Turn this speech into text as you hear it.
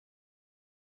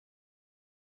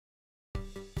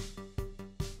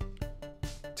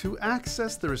To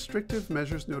access the Restrictive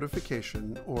Measures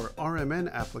Notification, or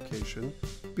RMN application,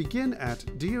 begin at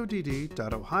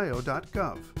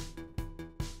dodd.ohio.gov.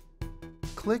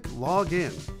 Click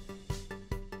Login.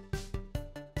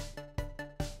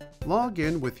 Log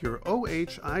in with your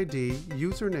OHID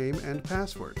username and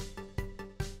password.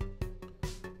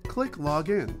 Click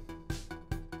Login.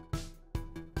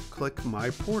 Click My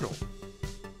Portal.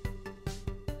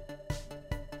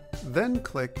 Then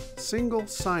click Single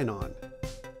Sign-On.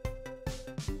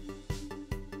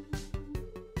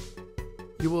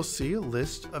 You will see a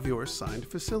list of your assigned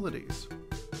facilities.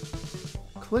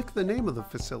 Click the name of the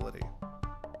facility.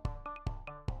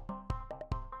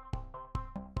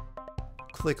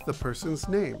 Click the person's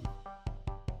name.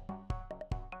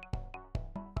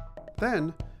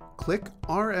 Then, click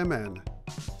RMN.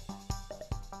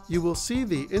 You will see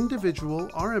the individual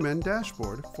RMN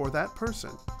dashboard for that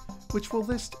person, which will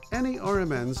list any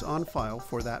RMNs on file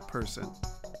for that person.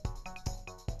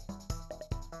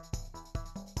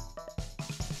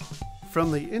 From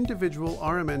the individual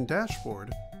RMN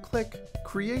dashboard, click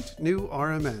Create New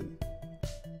RMN.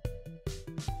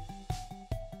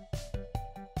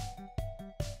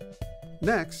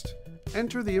 Next,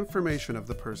 enter the information of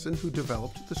the person who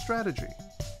developed the strategy.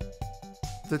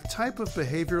 The type of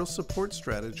behavioral support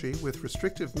strategy with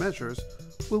restrictive measures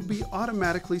will be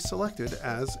automatically selected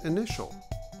as Initial.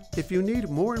 If you need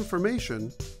more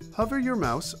information, hover your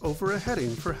mouse over a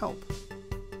heading for help.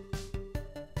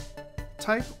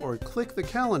 Type or click the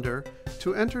calendar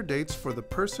to enter dates for the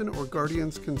person or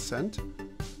guardian's consent,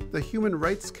 the Human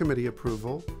Rights Committee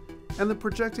approval, and the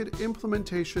projected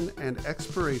implementation and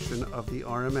expiration of the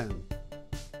RMN.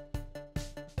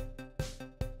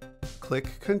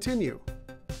 Click Continue.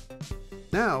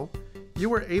 Now,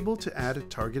 you are able to add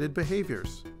targeted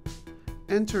behaviors.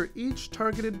 Enter each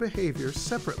targeted behavior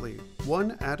separately,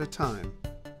 one at a time.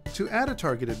 To add a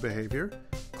targeted behavior,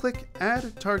 click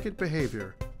Add Target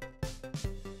Behavior.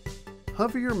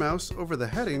 Hover your mouse over the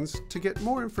headings to get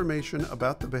more information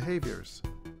about the behaviors.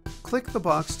 Click the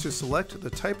box to select the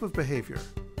type of behavior.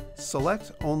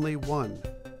 Select only one.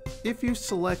 If you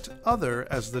select Other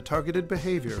as the targeted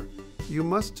behavior, you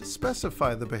must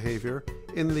specify the behavior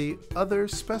in the Other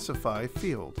Specify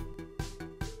field.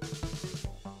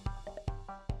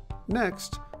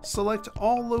 Next, select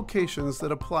all locations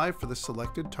that apply for the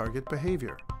selected target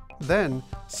behavior. Then,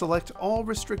 select all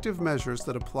restrictive measures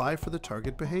that apply for the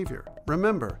target behavior.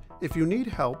 Remember, if you need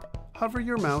help, hover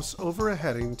your mouse over a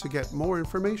heading to get more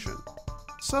information.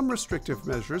 Some restrictive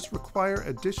measures require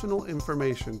additional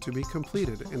information to be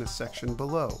completed in a section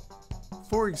below.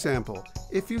 For example,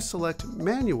 if you select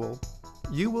Manual,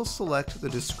 you will select the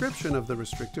description of the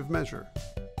restrictive measure.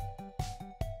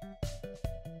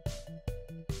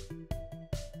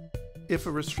 If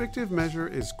a restrictive measure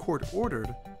is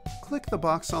court-ordered, click the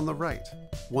box on the right.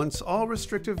 Once all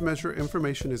restrictive measure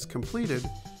information is completed,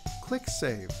 click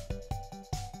Save.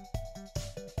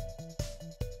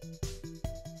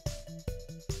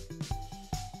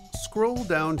 Scroll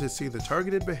down to see the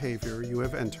targeted behavior you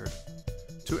have entered.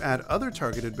 To add other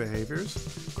targeted behaviors,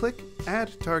 click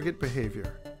Add Target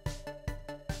Behavior.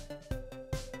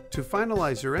 To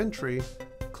finalize your entry,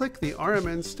 click the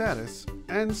RMN status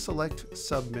and select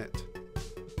Submit.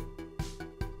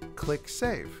 Click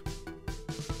Save.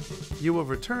 You will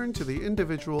return to the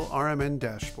individual RMN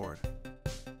dashboard.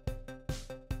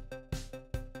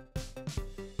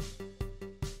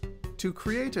 To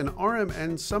create an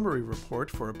RMN summary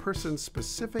report for a person's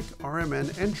specific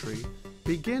RMN entry,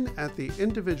 begin at the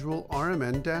individual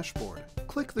RMN dashboard.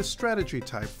 Click the strategy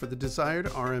type for the desired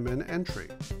RMN entry.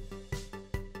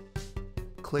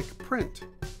 Click Print.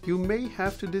 You may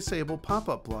have to disable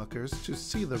pop-up blockers to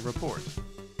see the report.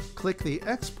 Click the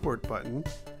Export button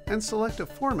and select a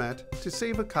format to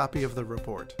save a copy of the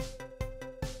report.